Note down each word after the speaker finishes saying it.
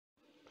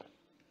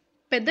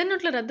పెద్ద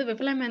నోట్ల రద్దు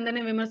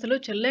విఫలమైందనే విమర్శలు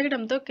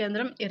చెలరేగడంతో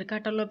కేంద్రం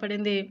ఇరకాటంలో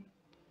పడింది.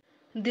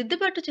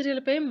 దిద్దుబాటు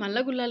చర్యలపై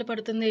మల్లగుల్లాలు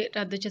పడుతుంది.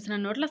 రద్దు చేసిన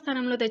నోట్ల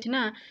స్థానంలో తెచ్చిన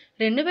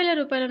 2000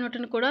 రూపాయల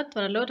నోటును కూడా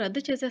త్వరలో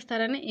రద్దు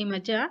చేసేస్తారని ఈ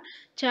మధ్య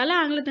చాలా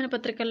ఆంగ్ల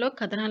దినపత్రికల్లో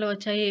కథనాలు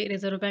వచ్చాయి.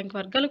 రిజర్వ్ బ్యాంక్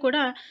వర్గాలు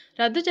కూడా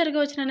రద్దు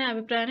జరగవచ్చుననే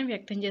అభిప్రాయాన్ని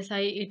వ్యక్తం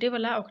చేశాయి.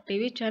 ఇటీవల ఒక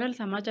టీవీ ఛానల్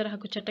సమాచార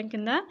హక్కు చట్టం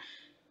కింద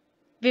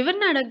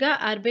వివరణ అడగ్గా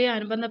RBI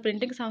అనుబంధ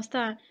ప్రింటింగ్ సంస్థ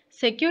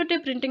security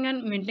printing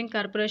and minting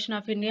corporation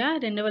of India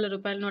 2000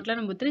 రూపాయల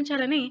నోట్లను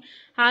ముద్రించాలని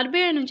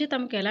RBI నుంచి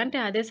తమకు ఎలాంటి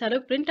ఆదేశాలు,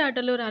 ప్రింట్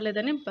ఆర్డర్లు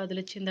రాలేదని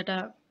బదులిచ్చిందట.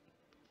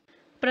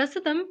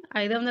 ప్రస్తుతం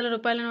 500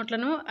 రూపాయల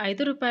నోట్లను,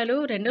 5 రూపాయలు,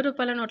 2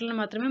 రూపాయల నోట్లను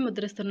మాత్రమే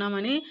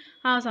ముద్రిస్తున్నామని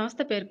ఆ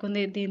సంస్థ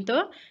పేర్కొంది. దీంతో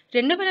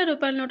 2000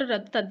 రూపాయల నోటు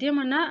రద్దు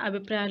తథ్యమన్న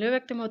అభిప్రాయాలు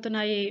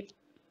వ్యక్తమవుతున్నాయి.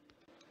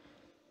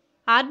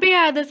 RBI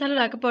ఆదేశాలు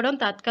రాకపోవడం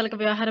తాత్కాలిక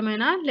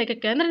వ్యవహారమైనా లేక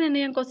కేంద్ర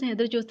నిర్ణయం కోసం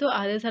ఎదురుచూస్తూ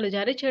ఆదేశాలు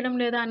జారీ చేయడం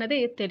లేదా అన్నది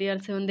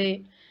తెలియాల్సి ఉంది.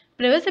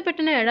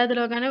 ప్రవేశపెట్టిన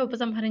ఏడాదిలోగానే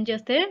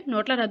ఉపసంహరించేస్తే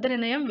నోట్ల రద్దు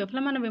నిర్ణయం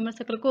విఫలమైన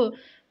విమర్శకులకు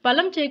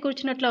బలం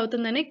చేకూర్చినట్లు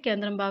అవుతుందని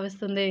కేంద్రం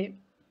భావిస్తుంది.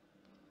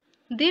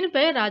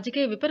 దీనిపై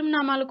రాజకీయ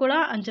విపరిణామాలు కూడా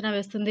అంచనా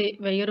వేస్తుంది.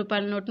 1000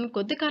 రూపాయల నోటును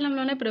కొద్ది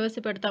కాలంలోనే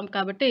ప్రవేశపెడతాం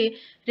కాబట్టి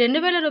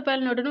 2000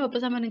 రూపాయల నోటును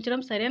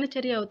ఉపసంహరించడం సరైన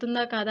చర్య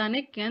అవుతుందా కాదా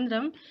అని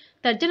కేంద్రం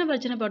తర్జన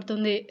భర్జన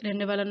పడుతుంది.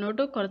 2000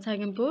 నోటు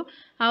కొనసాగింపు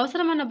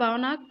అవసరమన్న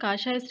భావన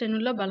కాషాయ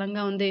శ్రేణుల్లో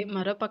బలంగా ఉంది.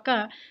 మరోపక్క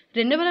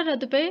 2000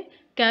 రద్దుపై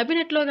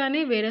కేబినెట్లో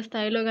కానీ వేరే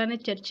స్థాయిలో కానీ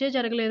చర్చే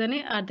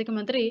జరగలేదని ఆర్థిక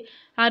మంత్రి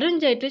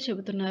అరుణ్ జైట్లీ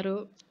చెబుతున్నారు.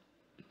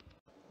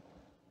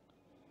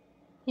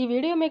 ఈ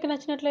వీడియో మీకు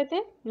నచ్చినట్లయితే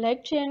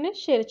లైక్ చేయండి,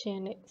 షేర్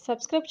చేయండి,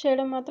 సబ్స్క్రైబ్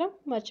చేయడం మాత్రం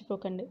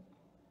మర్చిపోకండి.